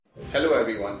Hello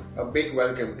everyone, a big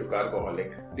welcome to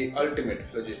Cargoholic, the ultimate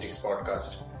logistics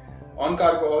podcast. On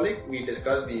Cargoholic, we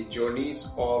discuss the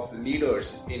journeys of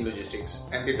leaders in logistics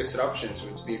and the disruptions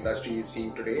which the industry is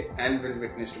seeing today and will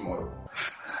witness tomorrow.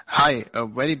 Hi, a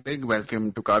very big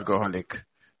welcome to Cargoholic.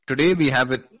 Today we have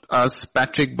with us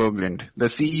Patrick Berglund, the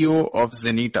CEO of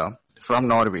Xeneta from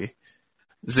Norway.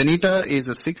 Xeneta is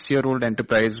a 6-year-old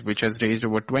enterprise which has raised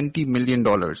over $20 million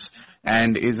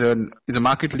and is a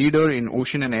market leader in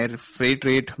ocean and air freight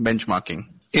rate benchmarking.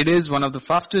 It is one of the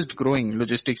fastest growing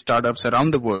logistics startups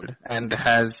around the world and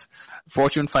has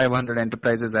Fortune 500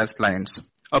 enterprises as clients.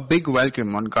 A big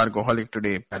welcome on Cargoholic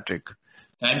today, Patrick.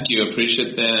 Thank you.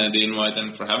 Appreciate the invite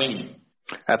and for having me.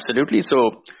 Absolutely.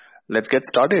 So let's get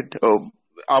started.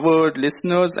 Our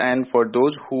listeners and for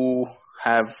those who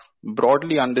have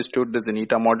broadly understood the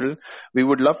Xeneta model, we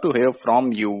would love to hear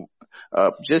from you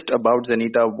just about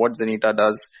Xeneta, what Xeneta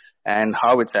does, and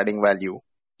how it's adding value.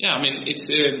 Yeah, I mean, it's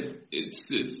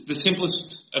the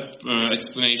simplest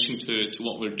explanation to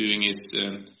what we're doing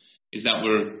is that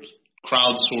we're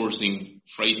crowdsourcing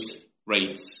freight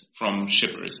rates from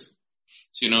shippers.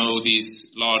 So,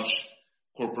 these large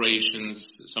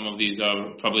corporations, some of these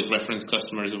are public reference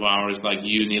customers of ours like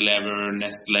Unilever,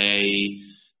 Nestle.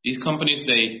 These companies,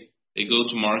 they go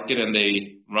to market and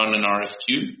they run an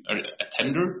RFQ, or a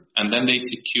tender, and then they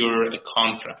secure a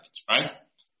contract, right?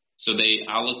 So they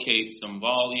allocate some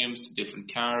volumes to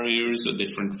different carriers or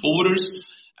different forwarders,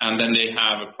 and then they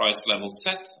have a price level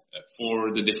set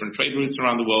for the different trade routes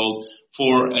around the world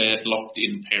for a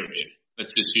locked-in period.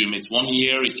 Let's assume it's 1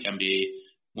 year, it can be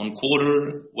 1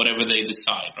 quarter, whatever they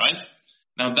decide, right?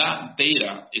 Now that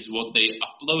data is what they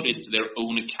uploaded to their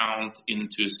own account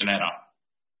into Xeneta.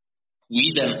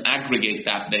 We then aggregate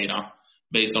that data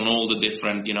based on all the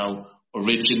different,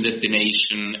 origin,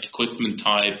 destination, equipment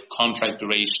type, contract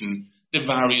duration, the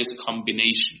various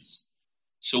combinations.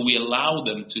 So we allow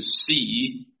them to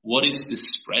see what is the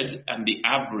spread and the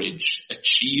average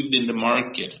achieved in the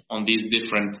market on these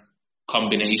different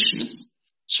combinations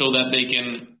so that they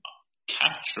can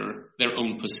capture their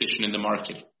own position in the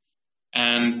market.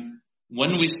 And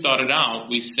when we started out,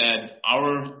 we said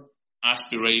our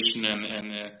aspiration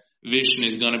and vision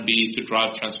is going to be to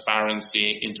drive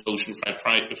transparency into ocean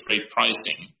freight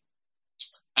pricing.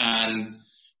 And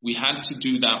we had to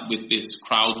do that with this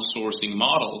crowdsourcing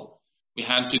model. We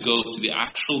had to go to the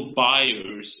actual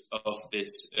buyers of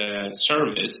this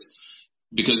service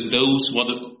because those were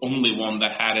the only one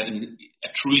that had a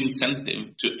true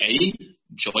incentive to A,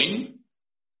 join,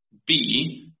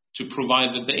 B, to provide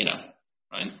the data,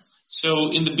 right?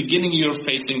 So in the beginning, you're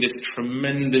facing this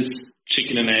tremendous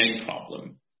chicken and egg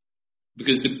problem,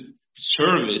 because the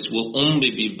service will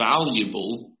only be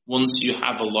valuable once you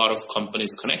have a lot of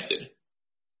companies connected.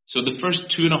 So the first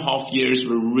 2.5 years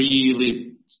were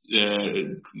really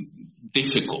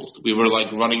difficult. We were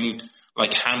like running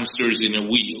like hamsters in a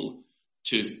wheel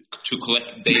to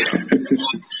collect data.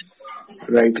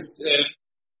 Right.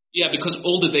 Yeah, because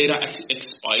all the data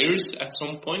expires at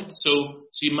some point. So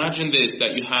imagine this,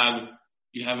 that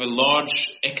you have a large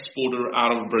exporter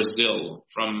out of Brazil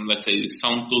from, let's say,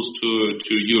 Santos to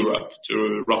Europe,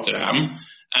 to Rotterdam,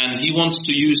 and he wants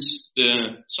to use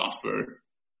the software,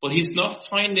 but he's not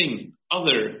finding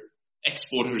other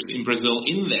exporters in Brazil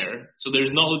in there, so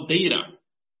there's no data.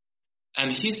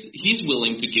 And he's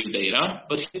willing to give data,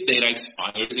 but his data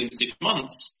expires in 6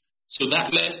 months. So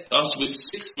that left us with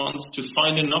 6 months to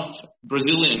find enough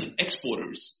Brazilian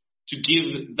exporters to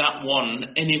give that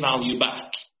one any value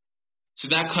back. So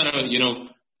that kind of,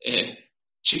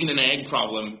 chicken and egg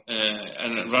problem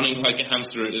and running like a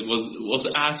hamster, it was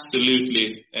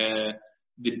absolutely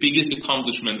the biggest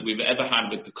accomplishment we've ever had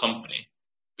with the company.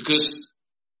 Because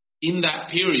in that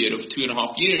period of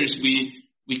 2.5 years,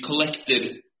 we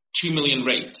collected 2 million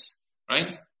rates,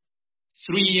 right?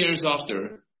 3 years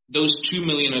after, those 2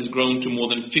 million has grown to more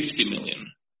than 50 million,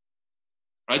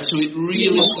 right? So it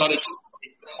really started to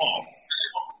take off.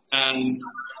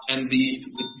 And the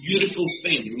beautiful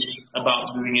thing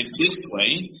about doing it this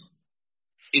way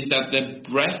is that the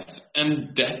breadth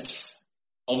and depth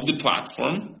of the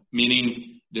platform,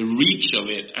 meaning the reach of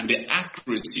it and the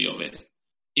accuracy of it,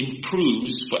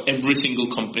 improves for every single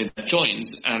company that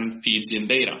joins and feeds in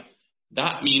data.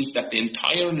 That means that the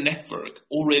entire network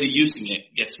already using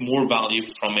it gets more value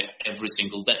from it every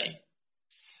single day.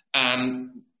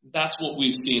 And that's what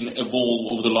we've seen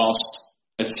evolve over the last,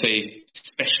 let's say,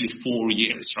 especially 4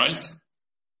 years, right?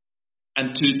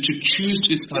 And to choose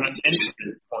this kind of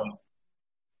entry point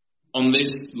on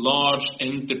this large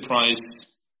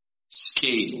enterprise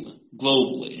scale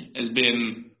globally has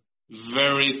been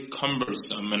very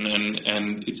cumbersome,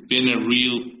 and it's been a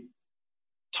real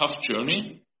tough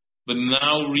journey, but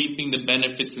now reaping the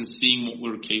benefits and seeing what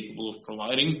we're capable of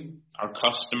providing our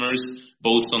customers,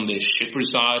 both on the shipper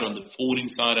side, on the forwarding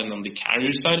side, and on the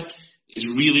carrier side, is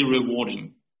really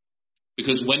rewarding.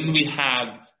 Because when we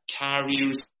have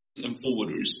carriers and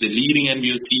forwarders, the leading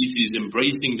NVOCCs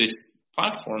embracing this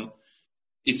platform,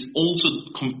 it's also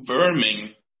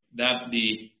confirming that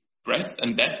the breadth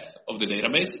and depth of the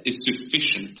database is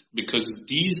sufficient, because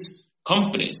these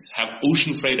companies have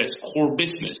ocean freight as core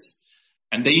business,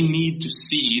 and they need to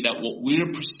see that what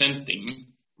we're presenting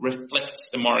reflects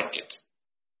the market.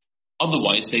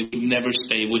 Otherwise, they would never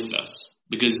stay with us,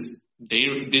 because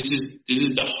this is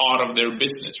the heart of their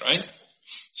business, right?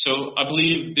 So I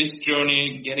believe this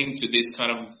journey, getting to this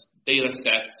kind of data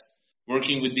sets,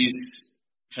 working with these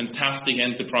fantastic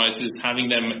enterprises, having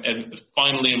them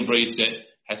finally embrace it,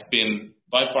 has been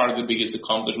by far the biggest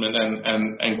accomplishment,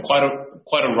 and quite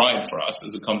a ride for us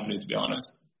as a company, to be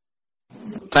honest.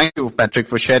 Thank you, Patrick,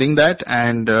 for sharing that,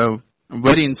 and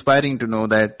very inspiring to know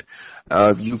that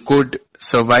you could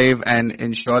survive and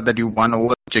ensure that you won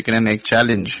over the chicken and egg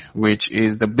challenge, which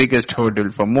is the biggest hurdle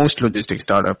for most logistics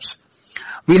startups.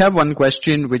 We have one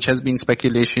question which has been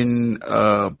speculation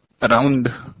around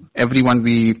everyone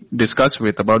we discuss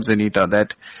with about Zenita,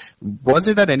 that was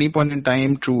it at any point in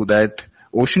time true that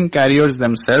ocean carriers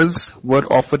themselves were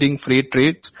offering freight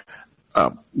rates?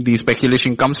 The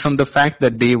speculation comes from the fact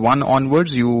that day one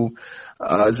onwards,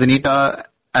 Zenita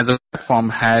as a platform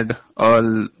had a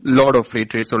lot of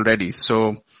freight rates already.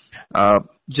 So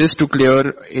just to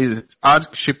clear, are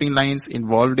shipping lines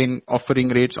involved in offering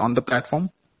rates on the platform?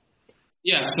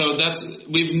 Yeah, so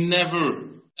we've never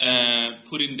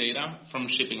put in data from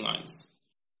shipping lines.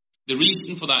 The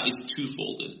reason for that is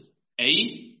twofold. A,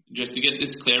 just to get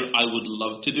this clear, I would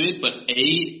love to do it, but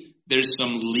there's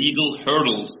some legal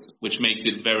hurdles which makes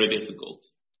it very difficult,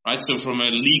 right? So from a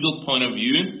legal point of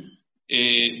view,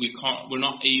 we're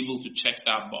not able to check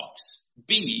that box.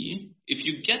 B, if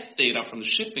you get data from the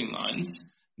shipping lines,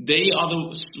 they are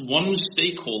the one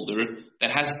stakeholder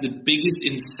that has the biggest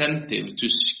incentive to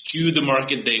skew the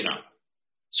market data.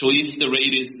 So if the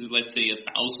rate is, let's say,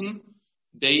 1,000,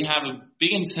 they have a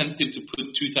big incentive to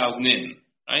put 2,000 in,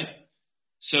 right?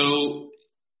 So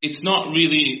it's not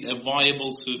really a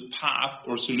viable path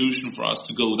or solution for us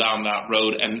to go down that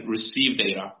road and receive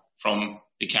data from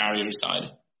the carrier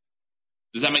side.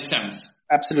 Does that make sense?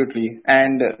 Absolutely.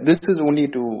 And this is only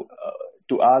to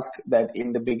ask that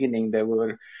in the beginning there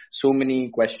were so many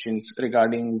questions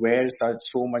regarding where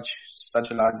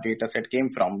such a large data set came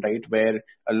from, right? Where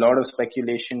a lot of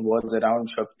speculation was around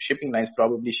shipping lines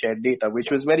probably shared data, which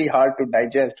was very hard to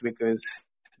digest because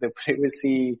the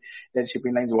privacy that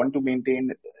shipping lines want to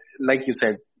maintain, like you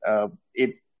said,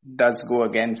 it does go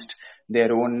against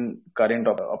their own current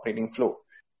operating flow.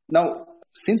 Now,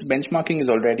 since benchmarking is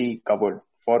already covered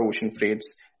for ocean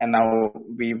freights, and now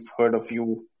we've heard of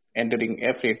you entering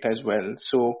air freight as well.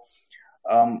 So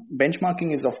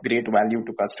benchmarking is of great value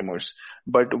to customers,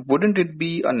 but wouldn't it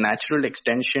be a natural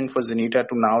extension for Zenita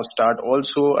to now start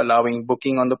also allowing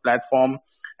booking on the platform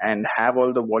and have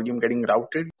all the volume getting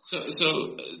routed? So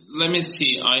let me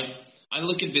see. I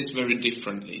look at this very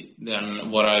differently than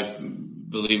what I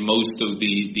believe most of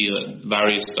the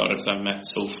various startups I've met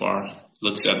so far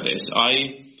looks at this. I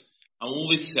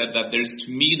always said that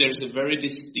there's a very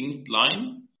distinct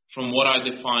line from what I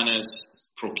define as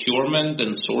procurement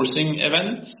and sourcing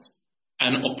events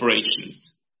and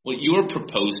operations. What you're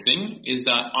proposing is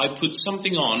that I put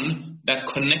something on that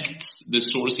connects the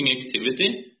sourcing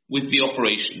activity with the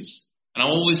operations. And I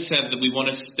always said that we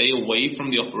want to stay away from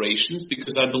the operations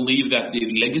because I believe that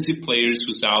the legacy players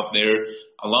who's out there,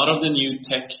 a lot of the new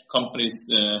tech companies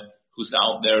who's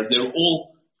out there, they're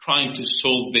all trying to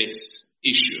solve this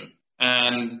issue.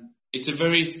 And it's a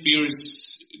very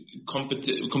fierce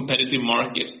competitive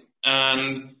market.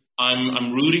 And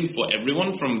I'm rooting for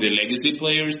everyone from the legacy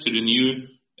players to the new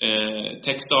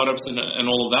tech startups and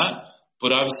all of that.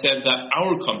 But I've said that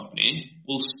our company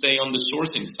will stay on the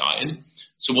sourcing side.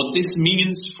 So what this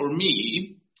means for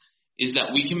me is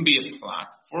that we can be a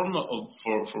platform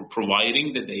for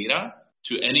providing the data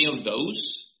to any of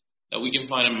those that we can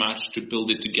find a match to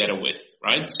build it together with,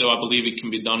 right? So I believe it can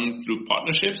be done through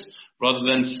partnerships rather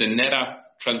than Zenita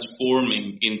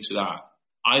transforming into that.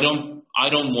 I don't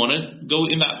want to go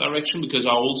in that direction because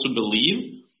I also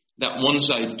believe that once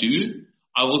I do,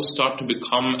 I will start to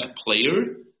become a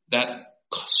player that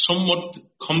somewhat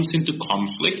comes into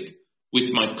conflict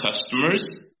with my customers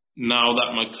now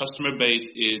that my customer base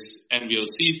is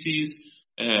NVOCCs,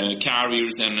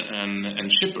 carriers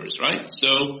and shippers, right?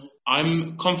 So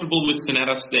I'm comfortable with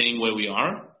Zenita staying where we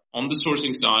are on the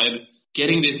sourcing side,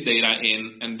 getting this data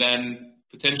in, and then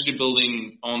potentially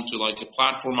building onto like a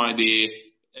platform idea.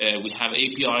 We have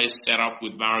APIs set up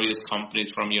with various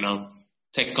companies from,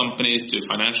 tech companies to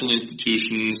financial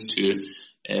institutions to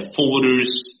forwarders,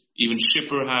 even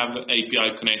shipper have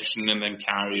API connection, and then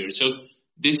carrier. So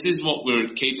this is what we're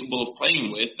capable of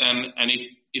playing with. And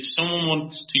if someone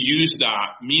wants to use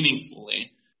that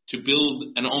meaningfully to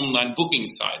build an online booking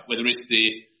site, whether it's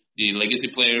the legacy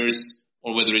players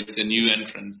or whether it's a new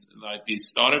entrants like these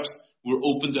startups, we're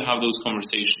open to have those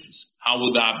conversations. How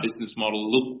would that business model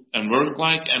look and work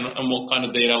like, and what kind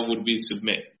of data would we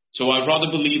submit? So I'd rather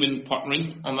believe in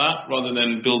partnering on that rather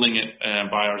than building it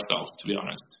by ourselves, to be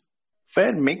honest.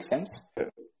 Fair, makes sense.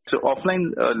 So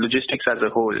offline logistics as a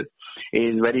whole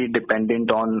is very dependent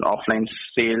on offline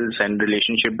sales and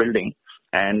relationship building.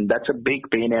 And that's a big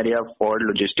pain area for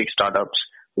logistics startups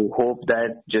who hope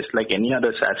that just like any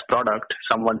other SaaS product,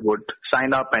 someone would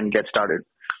sign up and get started.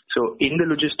 So in the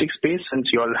logistics space, since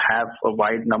you all have a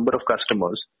wide number of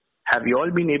customers, have you all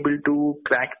been able to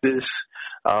crack this,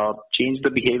 change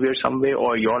the behavior some way,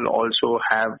 or you all also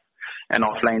have an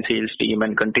offline sales team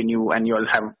and continue, and you all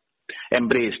have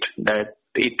embraced that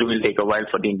it will take a while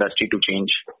for the industry to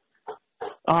change?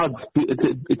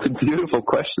 It's a beautiful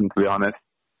question, to be honest.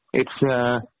 It's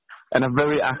and a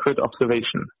very accurate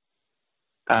observation.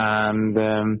 And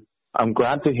I'm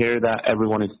glad to hear that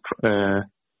everyone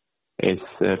is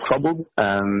troubled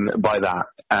by that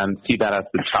and see that as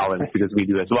the challenge, because we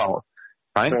do as well,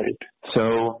 right?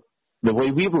 So the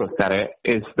way we've looked at it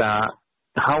is that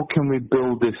how can we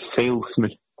build this sales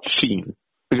machine?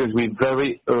 Because we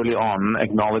very early on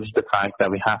acknowledged the fact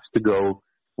that we have to go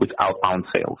with outbound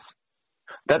sales.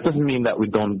 That doesn't mean that we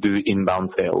don't do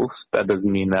inbound sales. That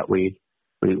doesn't mean that we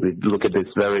look at this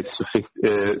very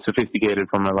sophisticated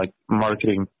from a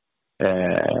marketing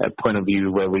point of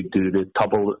view, where we do the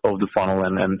top of the funnel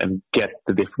and get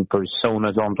the different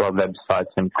personas onto our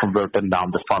websites and convert them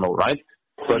down the funnel, right?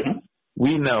 But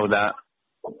we know that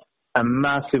a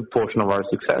massive portion of our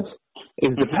success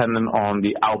is dependent on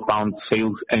the outbound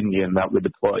sales engine that we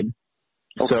deployed.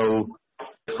 So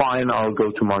define our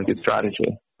go-to-market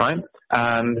strategy, right?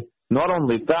 And not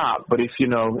only that, but if you're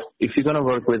going to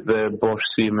work with the Bosch,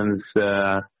 Siemens,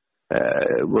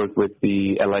 work with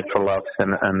the Electrolux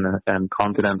and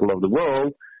Continental of the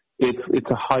world,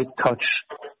 it's a high touch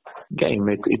game.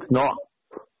 It's not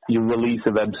you release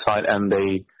a website and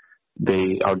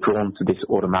they are drawn to this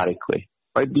automatically,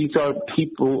 right? These are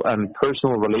people and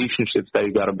personal relationships that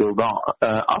you got to build up,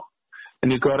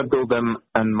 and you got to build them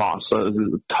en masse, so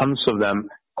tons of them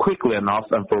quickly enough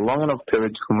and for a long enough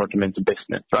period to convert them into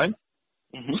business, right?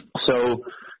 So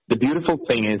the beautiful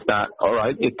thing is that, all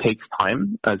right, it takes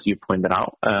time, as you pointed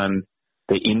out, and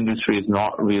the industry is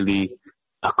not really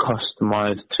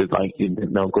customized to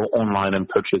go online and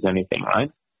purchase anything,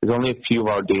 right? There's only a few of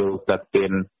our deals that's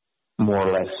been more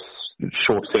or less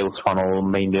short sales funnel,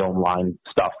 mainly online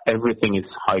stuff. Everything is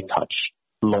high touch,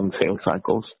 long sales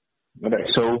cycles. Okay.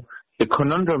 So the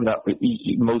conundrum that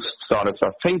most startups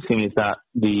are facing is that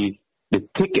the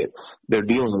tickets they're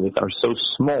dealing with are so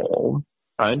small,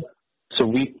 right? So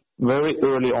we very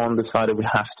early on decided we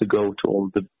have to go to all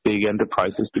the big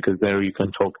enterprises, because there you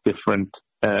can talk different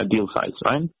deal sizes,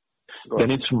 right?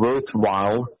 Then it's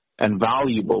worthwhile and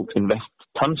valuable to invest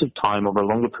tons of time over a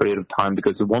longer period of time,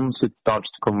 because once it starts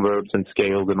to convert and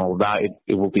scale and all that,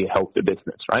 it will be a healthy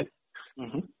business, right?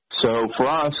 So for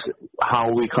us,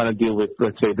 how we kind of deal with,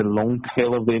 let's say, the long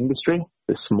tail of the industry,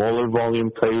 the smaller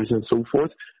volume players and so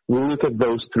forth, we look at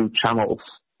those through channels.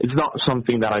 It's not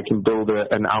something that I can build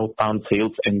an outbound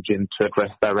sales engine to address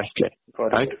directly,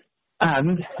 right?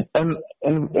 And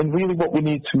really what we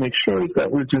need to make sure is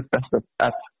that we're just best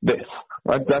at this,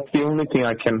 right? That's the only thing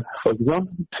I can focus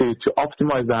on to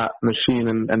optimize that machine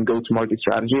and go-to-market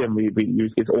strategy. And we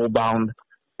use this all-bound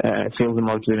sales and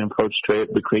marketing approach to it.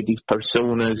 We create these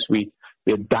personas. We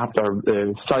adapt our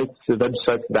sites, the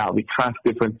websites that we track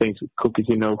different things with cookies,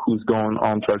 who's going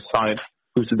onto our site,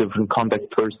 who's the different contact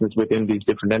persons within these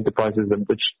different enterprises and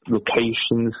which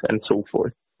locations and so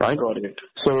forth, right? Got it.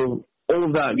 So all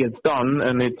of that gets done,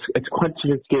 and it's quite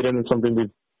sophisticated and something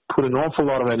we've put an awful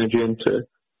lot of energy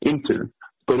into,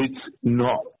 but it's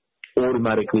not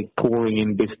automatically pouring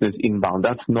in business inbound.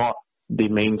 That's not the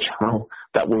main channel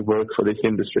that will work for this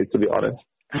industry, to be honest.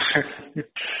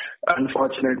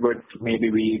 Unfortunate, but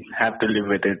maybe we have to live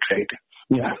with it, right?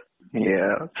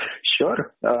 Yeah,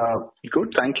 sure.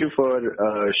 Good. Thank you for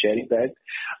sharing that.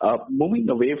 Moving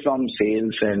away from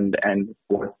sales and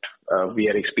what we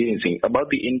are experiencing, about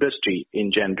the industry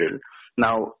in general.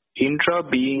 Now, Intra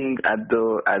being as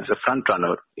a front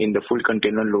runner in the full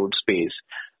container load space,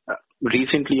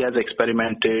 recently has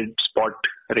experimented spot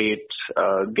rates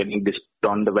getting this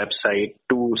on the website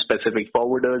to specific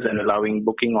forwarders and allowing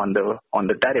booking on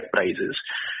the tariff prices.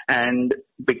 And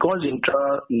because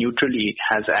Intra neutrally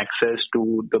has access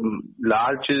to the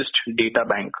largest data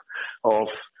bank of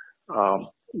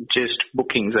just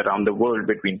bookings around the world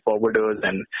between forwarders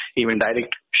and even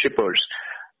direct shippers,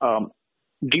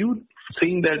 do you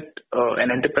think that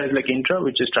an enterprise like Intra,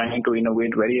 which is trying to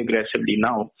innovate very aggressively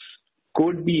now,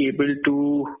 could be able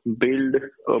to build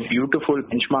a beautiful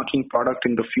benchmarking product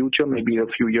in the future, maybe a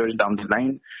few years down the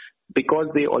line, because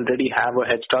they already have a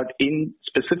head start in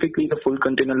specifically the full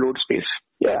container load space?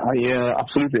 Yeah,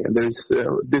 absolutely.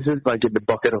 This is like in the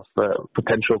bucket of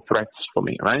potential threats for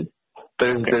me, right?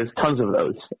 There's tons of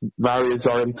those. Various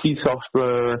RMT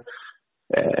software.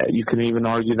 You can even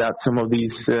argue that some of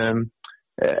these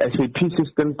SAP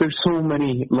systems, there's so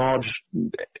many large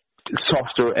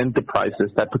software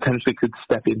enterprises that potentially could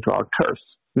step into our turf.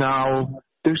 Now,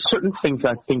 there's certain things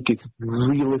I think is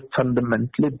really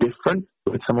fundamentally different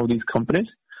with some of these companies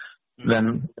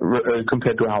than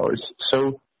compared to ours.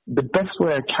 So the best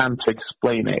way I can to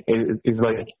explain it is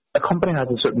like a company has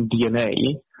a certain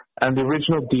DNA, and the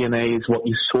original DNA is what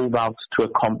you set out to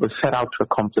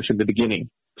accomplish in the beginning.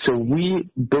 So we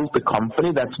built a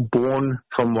company that's born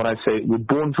from we're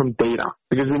born from data,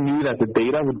 because we knew that the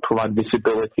data would provide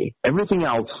visibility. Everything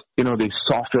else, these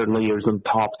software layers on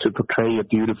top to portray a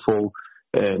beautiful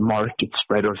market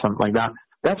spread or something like that,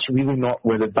 that's really not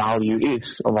where the value is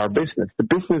of our business.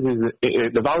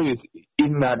 The value is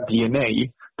in that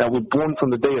DNA that we're born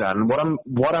from the data. And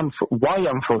why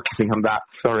I'm focusing on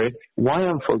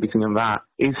that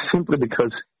is simply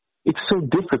because it's so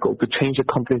difficult to change a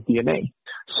company's DNA.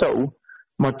 So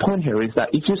my point here is that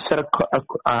if you set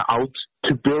out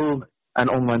to build an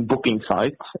online booking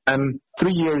site, and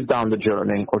 3 years down the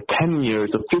journey, or 10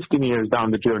 years, or 15 years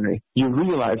down the journey, you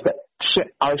realize that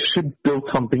I should build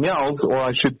something else, or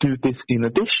I should do this in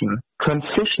addition.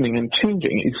 Transitioning and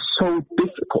changing is so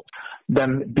difficult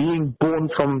than being born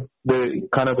from the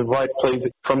kind of the right place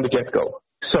from the get-go.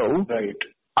 So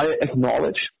I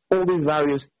acknowledge all these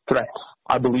various threats.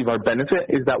 I believe our benefit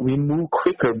is that we move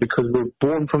quicker because we're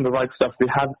born from the right stuff. We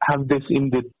have this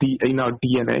in our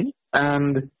DNA,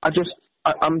 and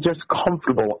I'm just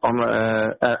comfortable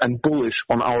and bullish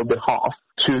on our behalf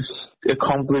to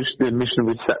accomplish the mission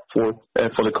we set forth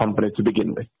for the company to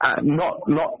begin with.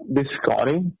 Not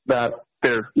discarding that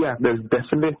there's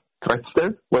definitely threats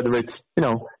there, whether it's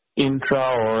Intra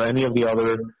or any of the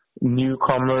other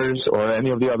newcomers or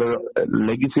any of the other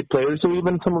legacy players, or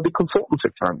even some of the consultancy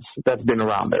firms that's been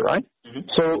around there, right? Mm-hmm.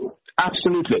 So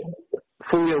absolutely,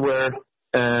 fully aware,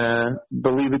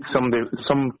 believe it's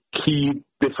some key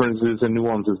differences and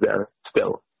nuances there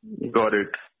still. Got it.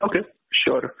 Okay,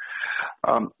 sure.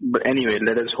 But anyway,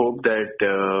 let us hope that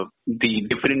the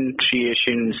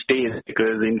differentiation stays,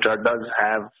 because Intra does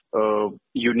have a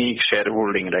unique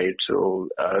shareholding, right? So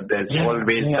there's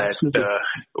always that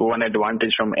one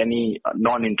advantage from any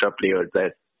non-Intra player,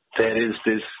 that there is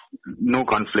this no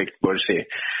conflict per se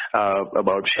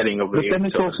about sharing of weight. But then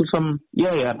there's also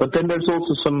but then there's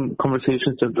also some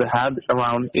conversations that we had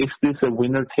around, is this a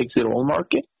winner takes it all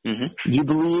market? Mm-hmm. Do you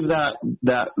believe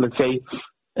that let's say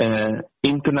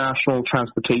international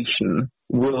transportation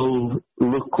will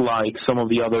look like some of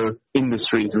the other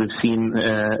industries we've seen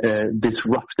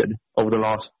disrupted over the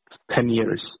last 10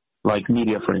 years, like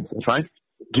media, for instance, right?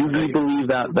 Do you believe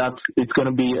that it's going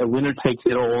to be a winner takes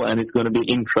it all, and it's going to be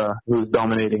Intra who's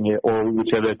dominating it, or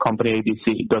whichever company, ABC?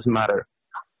 It doesn't matter.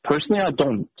 Personally, I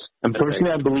don't. And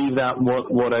personally, I believe that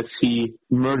what I see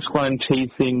Maersk Line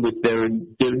chasing with their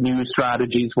new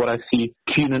strategies, what I see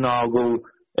Kühne-Nagel,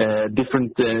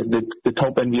 the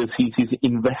top NVOCs is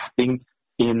investing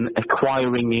in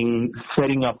acquiring,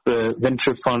 setting up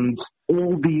venture funds.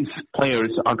 All these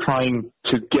players are trying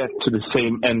to get to the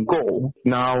same end goal.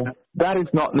 Now, that is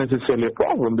not necessarily a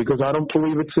problem, because I don't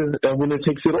believe it's a winner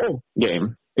takes it all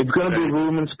game. It's going to be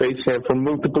room and space here for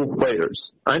multiple players,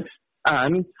 right?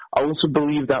 And I also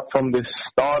believe that from the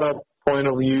startup point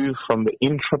of view, from the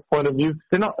Intra point of view,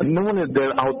 no one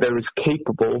out there is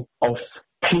capable of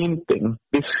painting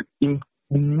this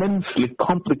immensely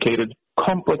complicated,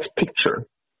 complex picture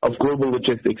of global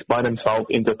logistics by themselves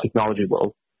into a technology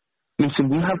world. Listen,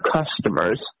 we have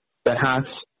customers that has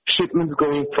shipments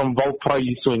going from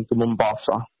Valparaiso into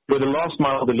Mombasa, where the last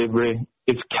mile delivery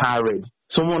is carried.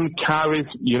 Someone carries,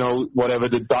 whatever,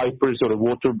 the diapers or the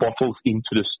water bottles into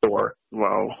the store.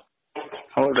 Wow.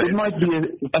 Right. It might be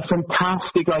a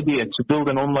fantastic idea to build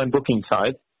an online booking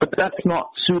site, but that's not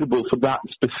suitable for that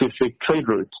specific trade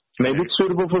route. Maybe it's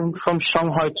suitable from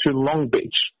Shanghai to Long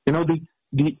Beach.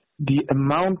 the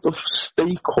amount of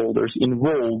stakeholders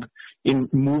involved in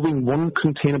moving one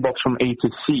container box from A to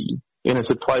C in a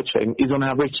supply chain is on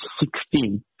average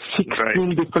 16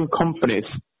 different companies,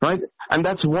 right? And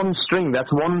that's one string,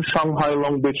 that's one Shanghai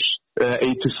Long Beach A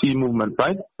to C movement,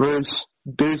 right? Whereas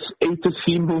there's A to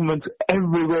C movements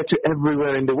everywhere to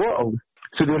everywhere in the world.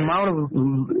 So the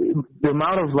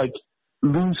amount of like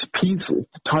loose pieces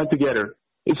tied together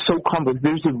is so complex.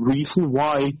 There's a reason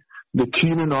why the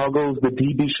Kuehne+Nagels, the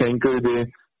DB Schenker, the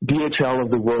DHL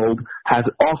of the world has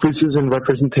offices and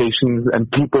representations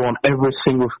and people on every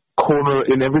single corner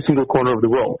of the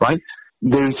world, right?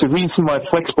 There's a reason why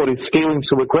Flexport is scaling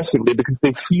so aggressively, because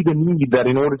they see the need that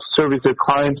in order to service their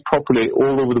clients properly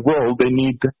all over the world, they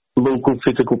need local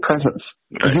physical presence.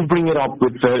 Right. You bring it up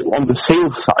with on the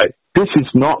sales side. This is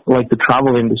not like the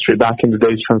travel industry back in the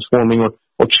days transforming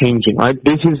or changing, right?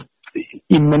 This is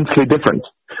immensely different.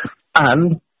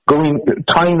 And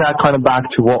tying that kind of back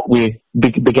to what we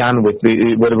began with,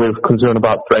 whether we're concerned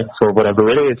about threats or whatever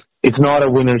it is, it's not a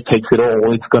winner takes it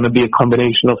all. It's going to be a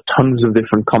combination of tons of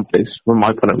different companies, from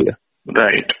my point of view.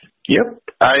 Right. Yep.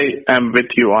 I am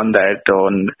with you on that,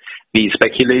 on the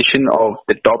speculation of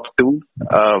the top two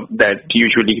that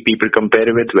usually people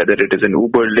compare with, whether it is an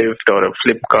Uber, Lyft, or a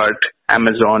Flipkart,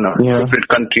 Amazon, or different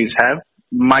countries have,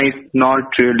 might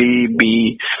not really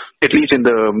be, at least in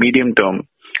the medium term,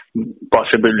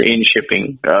 possible in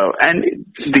shipping. And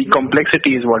the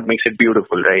complexity is what makes it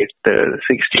beautiful, right? The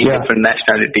 16 different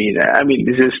nationalities. I mean,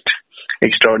 it's just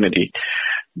extraordinary.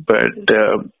 But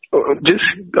just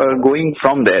going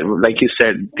from there, like you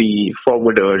said, the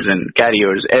forwarders and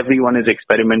carriers, everyone is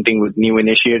experimenting with new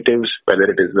initiatives, whether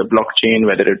it is the blockchain,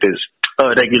 whether it is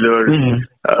a regular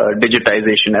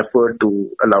digitization effort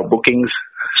to allow bookings,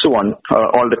 so on,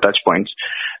 all the touch points.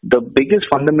 The biggest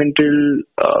fundamental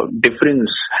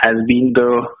difference has been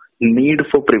the need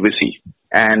for privacy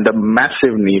and the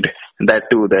massive need that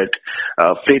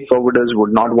freight forwarders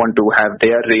would not want to have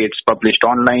their rates published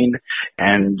online,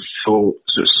 and so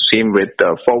same with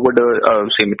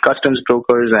same with customs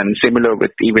brokers, and similar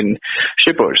with even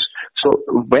shippers. So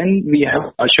when we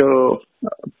have such a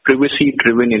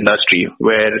privacy-driven industry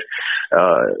where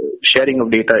sharing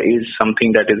of data is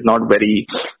something that is not very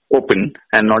open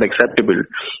and not acceptable,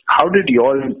 how did you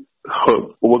all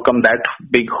overcome that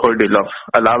big hurdle of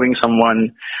allowing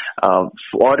someone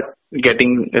for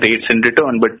getting rates in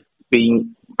return, but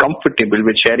being comfortable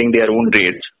with sharing their own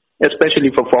rates, especially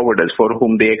for forwarders for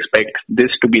whom they expect this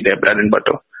to be their bread and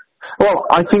butter? Well,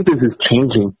 I think this is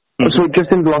changing. So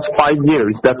just in the last 5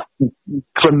 years, that's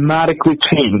dramatically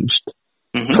changed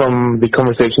from the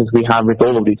conversations we have with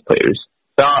all of these players.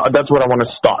 That's what I want to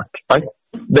start, right?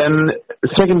 Then,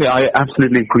 secondly, I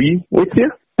absolutely agree with you.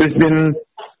 There's been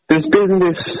this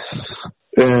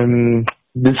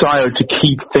desire to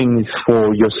keep things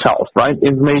for yourself, right?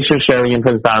 Information sharing and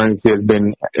transparency has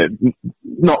been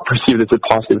not perceived as a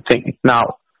positive thing.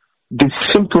 Now, the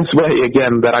simplest way,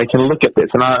 again, that I can look at this,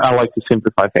 and I like to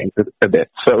simplify things a bit,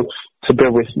 so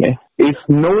bear with me. If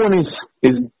no one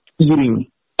is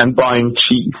eating and buying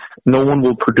cheese, no one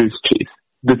will produce cheese.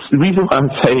 The reason why I'm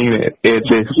saying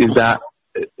is that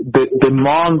the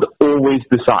demand always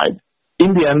decides.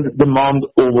 In the end, demand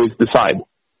always decides,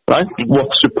 right? What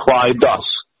supply does.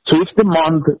 So if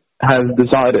demand has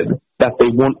decided that they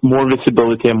want more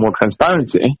visibility and more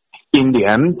transparency, in the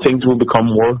end, things will become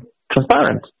more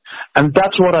transparent. And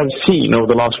that's what I've seen over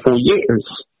the last 4 years,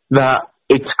 that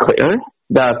it's clear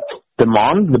that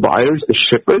demand, the buyers, the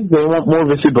shippers, they want more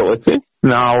visibility.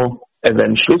 Now,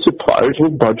 eventually suppliers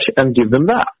will budge and give them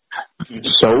that.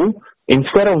 So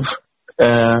instead of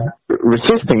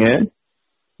resisting it,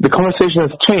 the conversation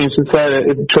has changed and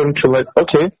it turned to like,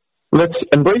 okay, let's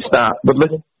embrace that, but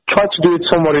let's try to do it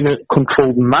somewhat in a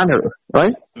controlled manner,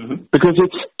 right? Because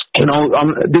it's,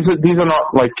 these are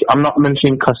not like, I'm not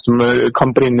mentioning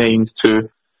company names to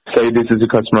say this is a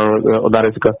customer or that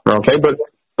is a customer, okay? But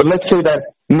let's say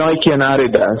that Nike and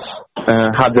Adidas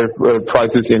had their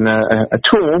prices in a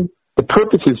tool. The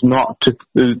purpose is not to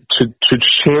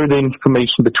share the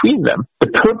information between them.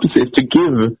 The purpose is to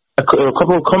give a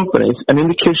couple of companies an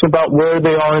indication about where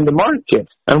they are in the market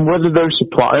and whether their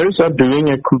suppliers are doing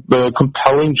a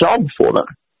compelling job for them.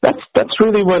 That's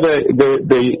really where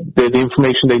the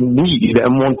information they need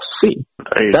and want to see.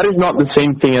 Right. That is not the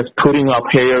same thing as putting up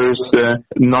here's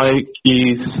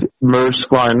Nike's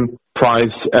Maersk Line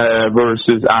price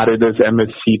versus Adidas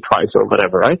MSC price or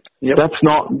whatever, right? Yep. That's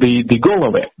not the goal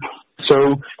of it. So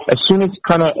as soon as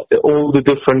kind of all the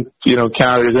different,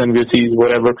 carriers, NVCs,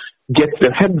 whatever, get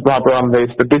their heads wrapped around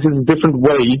this, that this is a different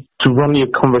way to run your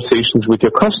conversations with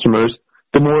your customers,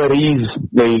 the more at ease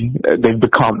they've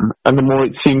become, and the more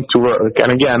it seems to work.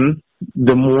 And again,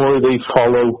 the more they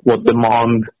follow what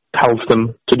demand tells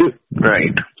them to do.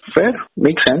 Right. Fair.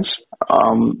 Makes sense.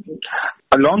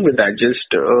 Along with that, just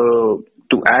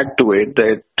to add to it,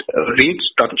 that rate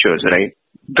structures, right?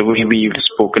 The way we've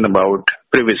spoken about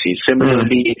privacy.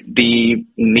 Similarly, the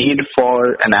need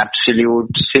for an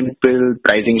absolute simple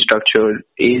pricing structure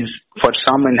is, for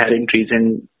some inherent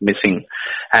reason, missing.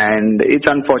 And it's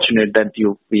unfortunate that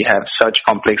we have such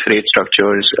complex rate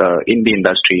structures in the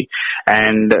industry.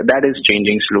 And that is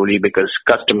changing slowly because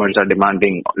customers are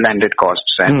demanding landed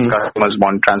costs and customers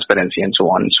want transparency and so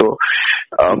on. So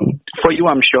for you,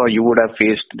 I'm sure you would have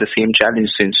faced the same challenge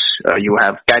since you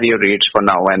have carrier rates for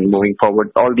now, and moving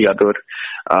forward, all the other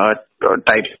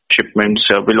type shipments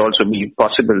will also be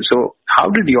possible. So how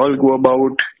did you all go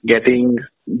about getting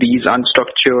these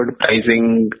unstructured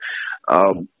pricing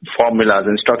formulas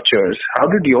and structures? How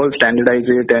did you all standardize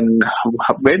it, and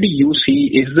where do you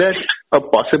see, is there a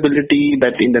possibility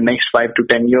that in the next 5 to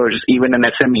 10 years, even an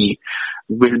SME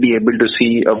will be able to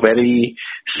see a very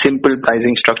simple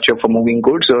pricing structure for moving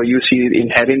goods, or you see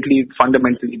inherently,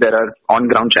 fundamentally, there are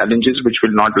on-ground challenges which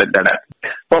will not let that happen?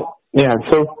 Well, yeah,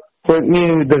 so for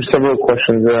me, there's several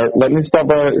questions there. Let me start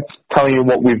by telling you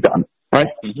what we've done, right?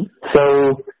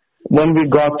 So when we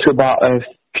got to about a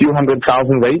few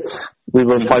 100,000 rates, we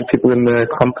were 5 people in the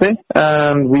company,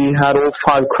 and we had all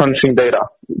 5 crunching data,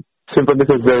 simply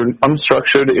because they're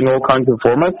unstructured in all kinds of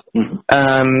formats,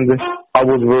 and I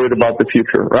was worried about the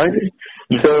future, right?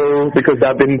 So, because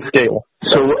that didn't scale.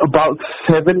 So about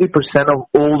 70% of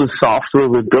all the software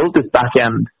we built is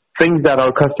back-end, things that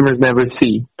our customers never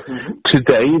see.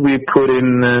 Today, we put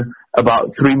in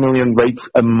about 3 million rates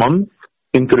a month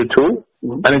into the tool,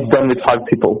 and it's done with 5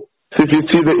 people. So if you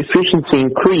see the efficiency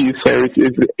increase here,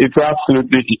 it's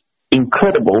absolutely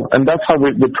incredible. And that's how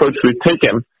the approach we've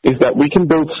taken, is that we can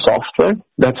build software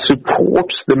that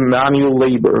supports the manual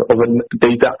labor of a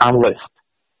data analyst.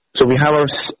 So we have a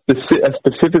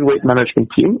specific rate management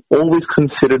team, always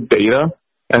consider data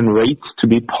and rates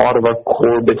to be part of our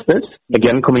core business.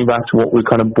 Again, coming back to what we're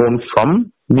kind of born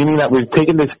from, meaning that we've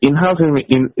taken this in-house and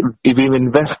we've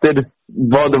invested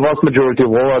the vast majority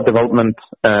of all our development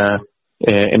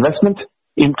investment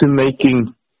into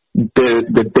making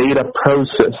the data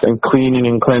process and cleaning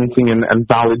and cleansing and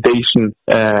validation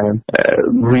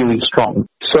really strong.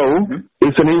 So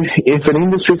if an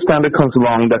industry standard comes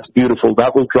along, that's beautiful.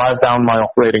 That will drive down my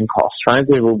operating costs, right?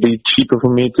 It will be cheaper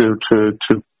for me to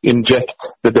inject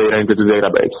the data into the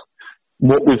database.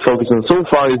 What we focus on so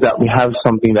far is that we have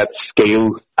something that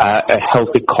scales a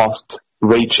healthy cost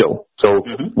ratio. So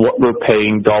what we're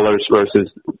paying dollars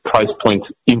versus price points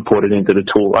imported into the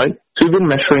tool, right? So we've been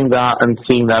measuring that and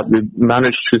seeing that we've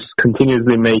managed to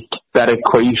continuously make that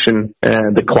equation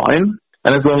decline.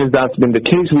 And as long as that's been the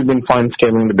case, we've been fine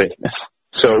scaling the business.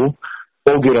 So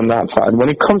all good on that side.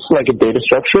 When it comes to like a data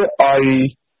structure,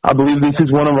 I believe this is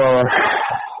one of our,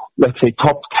 let's say,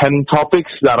 top 10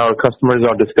 topics that our customers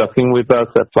are discussing with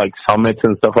us at like summits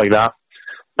and stuff like that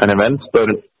and events. But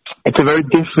it's a very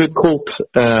difficult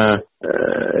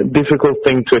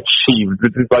thing to achieve.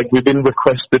 It's like we've been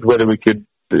requested whether you could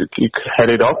head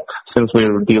it up, since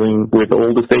we're dealing with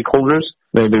all the stakeholders.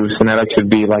 Maybe Xeneta could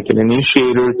be like an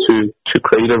initiator to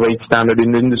create a rate standard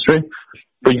in the industry.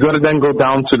 But you got to then go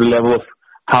down to the level of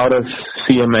how does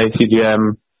CMA,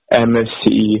 CGM,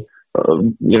 MSC,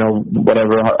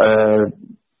 whatever,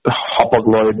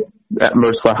 Hapag-Lloyd,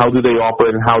 Maersk, how do they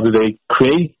operate and how do they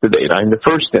create the data in the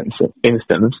first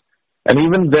instance? And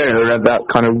even there, at that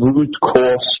kind of root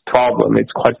cause problem,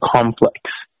 it's quite complex.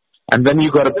 And then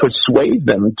you got to persuade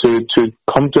them to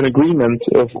come to an agreement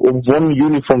of one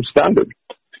uniform standard.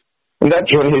 And that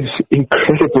journey is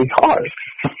incredibly hard.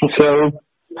 So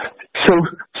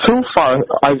far,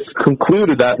 I've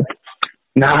concluded that,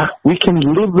 we can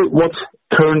live with what's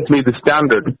currently the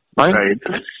standard, right?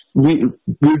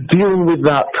 We're dealing with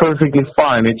that perfectly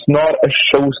fine. It's not a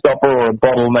showstopper or a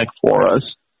bottleneck for us.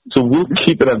 So we'll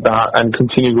keep it at that and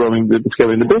continue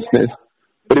scaling the business.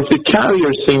 But if the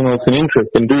carrier signals an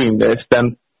interest in doing this,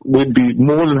 then we'd be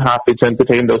more than happy to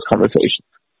entertain those conversations.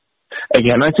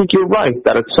 Again, I think you're right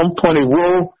that at some point it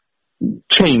will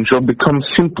change or become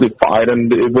simplified,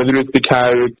 and whether it's the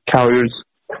carriers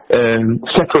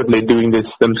separately doing this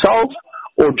themselves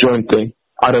or jointly,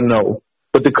 I don't know.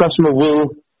 But the customer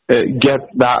will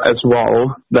get that as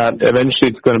well, that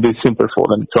eventually it's going to be simpler for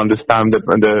them to understand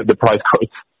the price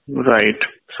quotes. Right.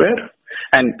 Fair.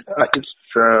 And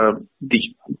the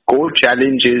core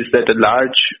challenge is that the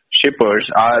large shippers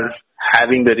are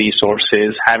having the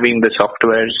resources, having the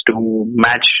softwares to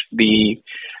match the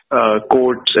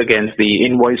quotes against the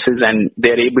invoices, and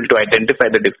they're able to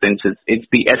identify the differences. It's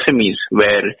the SMEs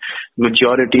where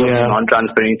majority of the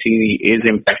non-transparency is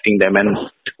impacting them, and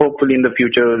hopefully in the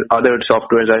future other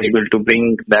softwares are able to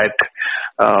bring that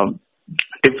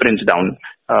difference down,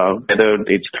 whether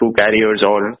it's through carriers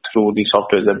or through the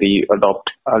softwares that we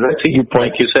adopt. Let's see,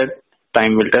 like you said,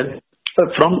 time will tell. So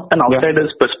from an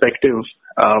outsider's perspective,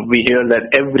 we hear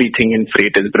that everything in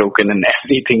freight is broken and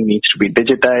everything needs to be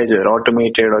digitized or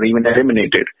automated or even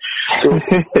eliminated. So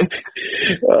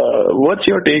what's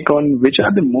your take on which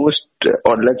are the most,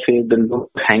 or let's say the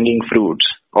low-hanging fruits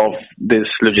of this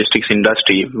logistics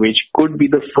industry, which could be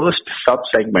the first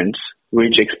sub-segments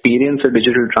which experience a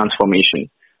digital transformation?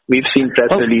 We've seen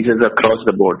press releases across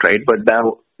the board, right? But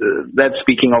that's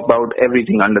speaking about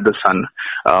everything under the sun.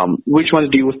 Which ones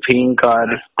do you think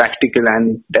are practical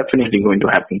and definitely going to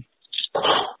happen?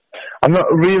 I'm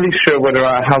not really sure whether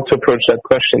how to approach that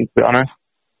question, to be honest.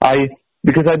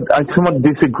 Because I somewhat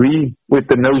disagree with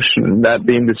the notion that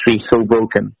the industry is so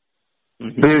broken.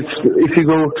 Because if you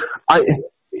go,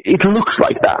 it looks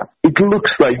like that. It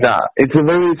looks like that. It's a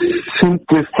very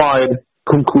simplified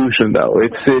conclusion, though.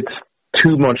 It's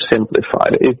too much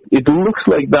simplified. It looks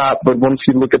like that, but once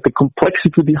you look at the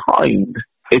complexity behind,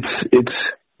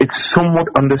 it's somewhat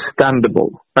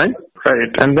understandable, right?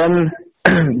 Right. And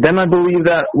then I believe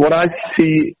that what I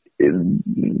see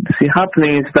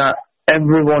happening is that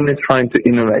everyone is trying to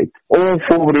innovate. All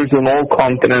forwarders on all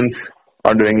continents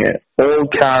are doing it. All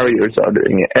carriers are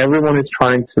doing it. Everyone is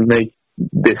trying to make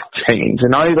this change.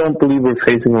 And I don't believe we're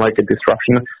facing like a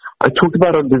disruption. I talked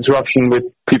about a disruption with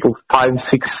people 5,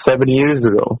 6, 7 years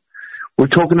ago.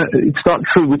 It's not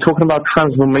true. We're talking about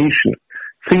transformation.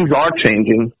 Things are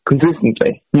changing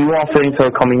consistently. New offerings are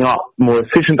coming up. More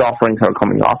efficient offerings are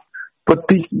coming up. But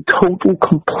the total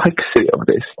complexity of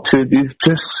this is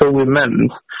just so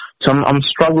immense. So I'm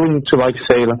struggling to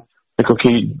say,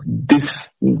 okay, this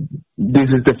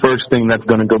is the first thing that's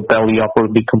going to go belly up or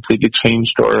be completely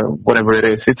changed or whatever it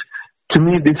is. To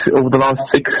me, this over the last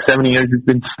 6, 7 years has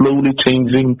been slowly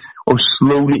changing or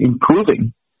slowly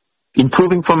improving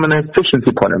from an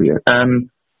efficiency point of view. And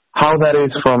how that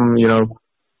is from,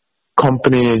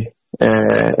 company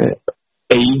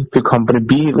A to company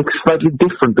B looks slightly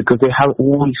different because they have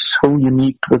always so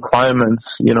unique requirements.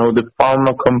 The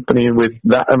pharma company with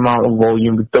that amount of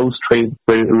volume, with those trade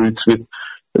routes, with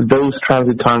those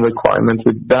transit time requirements,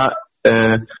 with that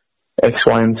X,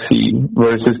 Y, and Z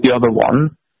versus the other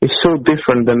one is so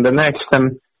different than the next.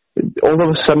 And all of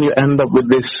a sudden you end up with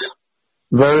this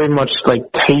very much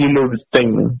tailored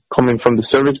thing coming from the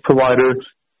service provider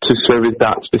to service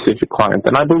that specific client.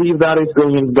 And I believe that is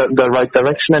going in the right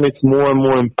direction, and it's more and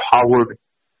more empowered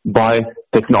by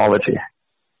technology.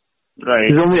 Right.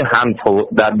 There's only a handful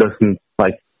that doesn't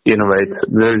innovate.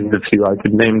 There's a few I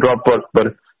could name drop,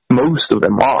 but most of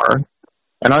them are.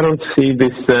 And I don't see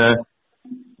this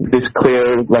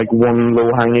clear one low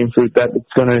hanging fruit that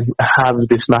it's going to have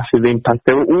this massive impact.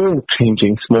 They're all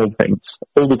changing small things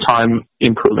all the time,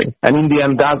 improving. And in the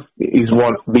end, that is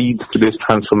what leads to this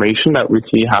transformation that we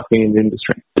see happening in the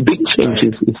industry. The big change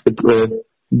is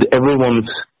everyone's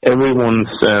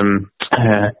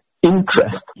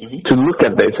interest to look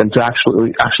at this and to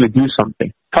actually do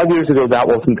something. 5 years ago, that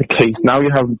wasn't the case. Now you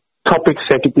have top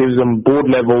executives on board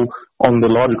level on the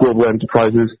large global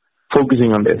enterprises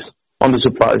focusing on this, on the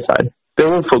supplier side.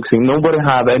 They're all focusing. Nobody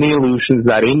have any illusions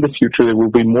that in the future there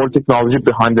will be more technology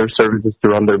behind their services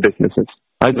to run their businesses.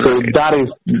 Right? So that is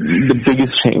the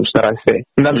biggest change that I see.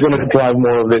 And that's going to drive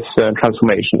more of this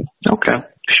transformation. Okay.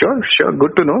 Sure.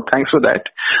 Good to know. Thanks for that.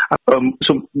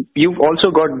 So you've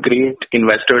also got great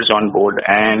investors on board,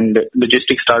 and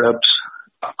logistics startups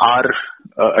are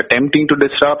attempting to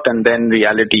disrupt, and then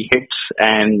reality hits,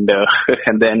 and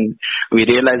then we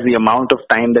realize the amount of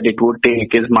time that it would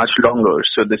take is much longer.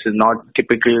 So this is not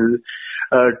typical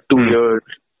 2-year,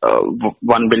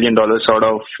 $1 billion sort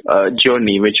of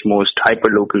journey, which most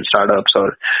hyperlocal startups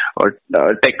or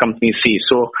tech companies see.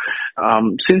 So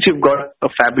since you've got a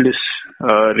fabulous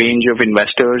range of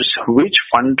investors, which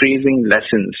fundraising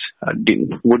lessons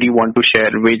would you want to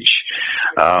share, which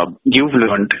you've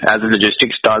learned as a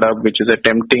logistics startup, which is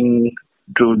attempting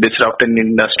to disrupt an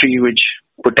industry which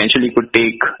potentially could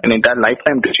take an entire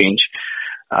lifetime to change?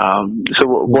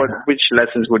 Which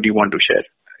lessons would you want to share?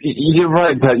 You're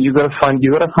right that you gotta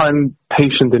find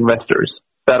patient investors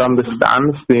that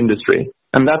understands the industry,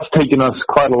 and that's taken us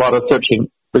quite a lot of searching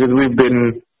because we've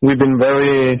been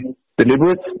very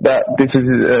deliberate that this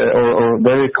is or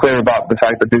very clear about the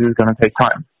fact that this is going to take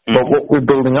time. Mm-hmm. But what we're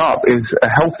building up is a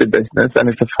healthy business, and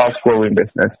it's a fast-growing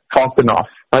business, fast enough.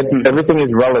 Right? Mm-hmm. Everything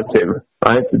is relative.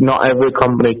 right? Not every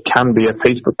company can be a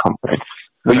Facebook company,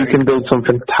 but you can build some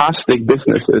fantastic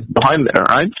businesses behind there,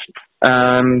 right?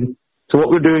 And so what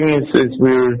we're doing is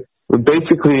we're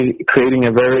basically creating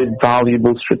a very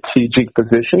valuable strategic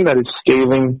position that is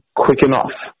scaling quick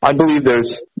enough. I believe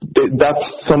that's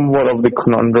somewhat of the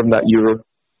conundrum that you're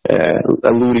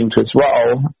alluding to as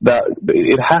well, that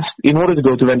it has, in order to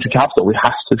go to venture capital, we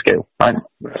have to scale, right?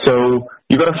 So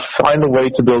you got to find a way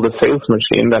to build a sales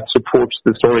machine that supports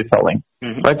the storytelling,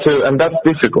 right? So, and that's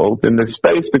difficult in this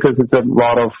space because it's a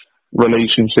lot of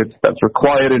relationships that's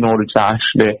required in order to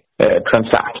actually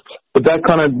transact. But that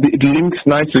kind of, it links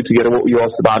nicely together what you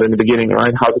asked about in the beginning,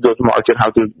 right? How to go to market,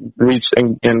 how to reach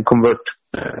and convert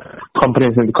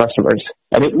companies into customers.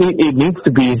 And it needs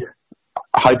to be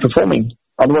high performing.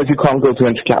 Otherwise, you can't go to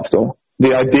venture capital.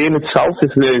 The idea in itself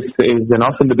is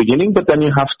enough in the beginning, but then you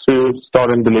have to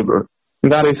start and deliver.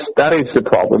 And that is the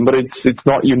problem, but it's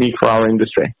not unique for our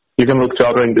industry. You can look to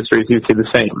other industries, you see the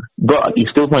same. But you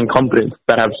still find companies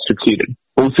that have succeeded,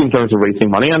 both in terms of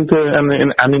raising money and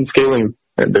in scaling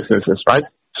businesses, right?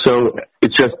 So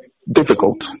it's just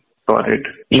difficult. Got it.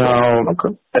 Now,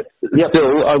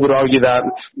 still, I would argue that,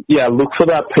 look for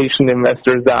that patient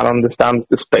investor that understands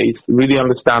the space, really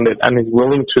understand it, and is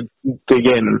willing to dig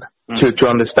in to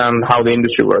understand how the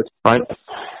industry works, right?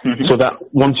 So that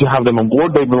once you have them on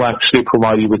board, they will actually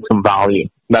provide you with some value.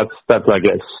 That's I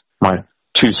guess, my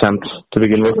 2 cents to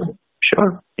begin with.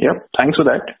 Sure. Yep. Thanks for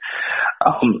that.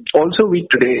 Also, we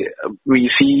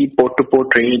see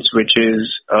port-to-port trades, which is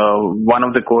one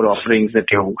of the core offerings that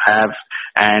you have.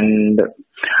 And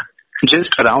just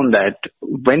around that,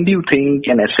 when do you think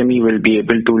an SME will be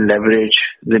able to leverage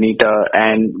Zenita,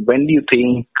 and when do you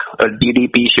think a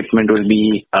DDP shipment will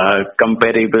be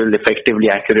comparable effectively,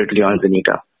 accurately on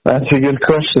Zenita? That's a good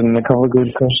question. A couple of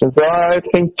good questions. I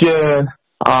think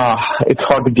it's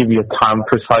hard to give you a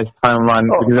precise timeline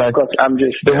because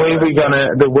the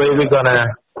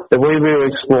way we're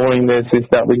exploring this is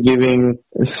that we're giving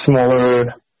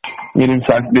smaller,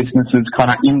 medium-sized businesses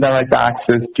kind of indirect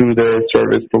access through their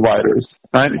service providers,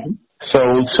 right? So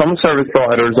some service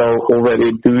providers are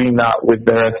already doing that with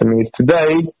their SMEs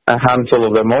today. A handful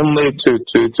of them only to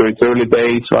its early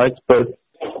days, right? But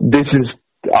this is.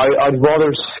 I'd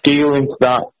rather scale into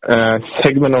that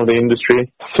segment of the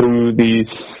industry through these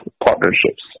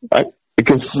partnerships, right?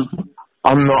 Because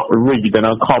I'm not rigged and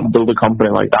I can't build a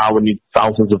company like that. I would need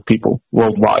thousands of people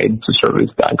worldwide to service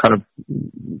that kind of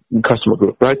customer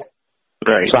group, right?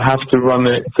 Right. So I have to run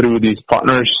it through these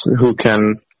partners who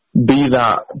can be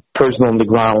that person on the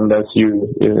ground, as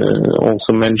you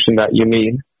also mentioned that you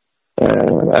need.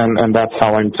 And that's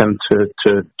how I intend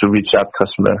to reach that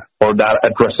customer or that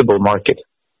addressable market.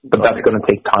 But that's going to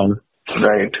take time.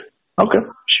 Right. Okay.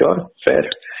 Sure. Fair.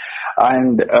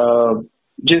 And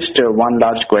just one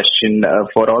last question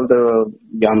for all the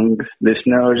young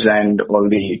listeners and all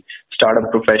the startup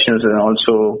professionals and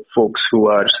also folks who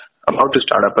are about to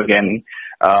start up again.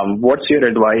 What's your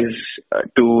advice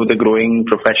to the growing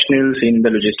professionals in the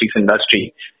logistics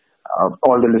industry?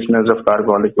 All the listeners of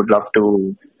Cargoholic would love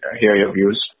to hear your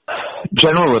views.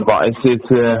 General advice is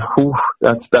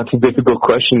that's a difficult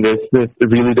question. It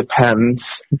really depends,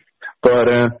 but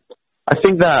I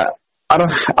think that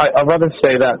I'd rather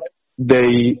say that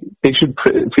they should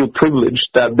feel privileged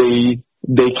that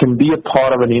they can be a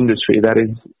part of an industry that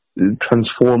is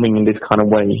transforming in this kind of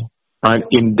way. Right?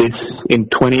 In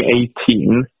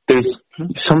 2018, there's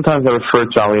sometimes I refer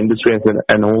to our industry as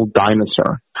an old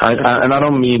dinosaur, right? And I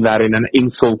don't mean that in an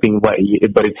insulting way,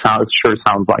 but it sure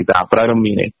sounds like that, but I don't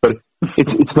mean it. But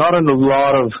it's not in a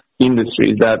lot of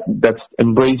industries that's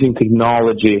embracing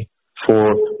technology for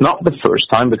not the first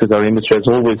time, because our industry has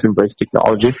always embraced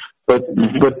technology, but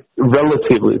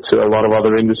relatively to a lot of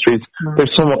other industries,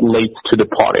 they're somewhat late to the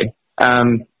party.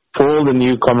 And for all the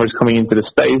newcomers coming into the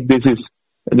space, this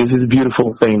is a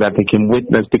beautiful thing that they can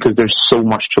witness because there's so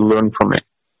much to learn from it.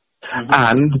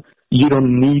 And you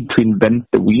don't need to invent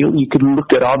the wheel. You can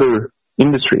look at other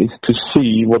industries to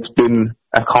see what's been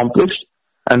accomplished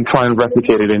and try and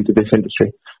replicate it into this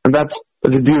industry. And that's a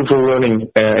beautiful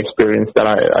learning experience that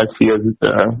I see us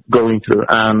going through.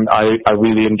 And I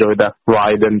really enjoyed that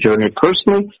ride and journey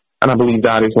personally. And I believe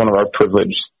that is one of our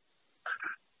privileges.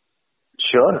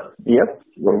 Sure. Yep.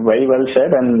 Very well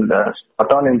said. And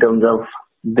spot on in terms of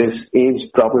this is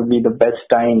probably the best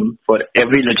time for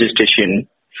every logistician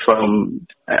from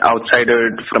an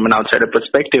outsider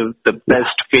perspective. The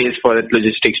best phase for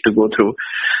logistics to go through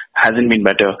hasn't been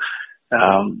better.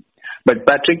 But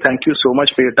Patrick, thank you so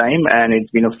much for your time, and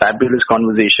it's been a fabulous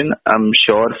conversation. I'm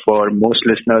sure for most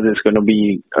listeners it's going to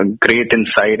be a great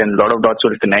insight and a lot of dots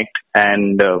will connect.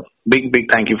 And big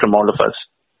thank you from all of us.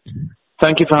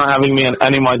 Thank you for having me and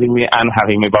inviting me and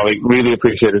having me, Bobby. Really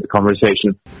appreciated the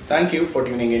conversation. Thank you for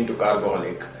tuning in to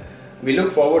Cargoholic. We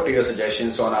look forward to your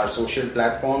suggestions on our social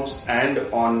platforms and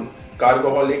on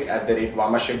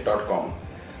cargoholic@vamaship.com.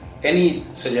 Any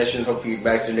suggestions or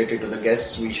feedbacks related to the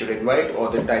guests we should invite or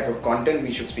the type of content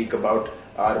we should speak about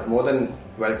are more than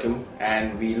welcome,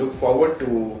 and we look forward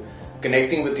to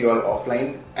connecting with you all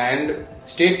offline. And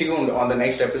stay tuned on the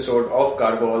next episode of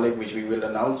Cargoholic, which we will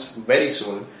announce very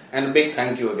soon. And a big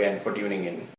thank you again for tuning in.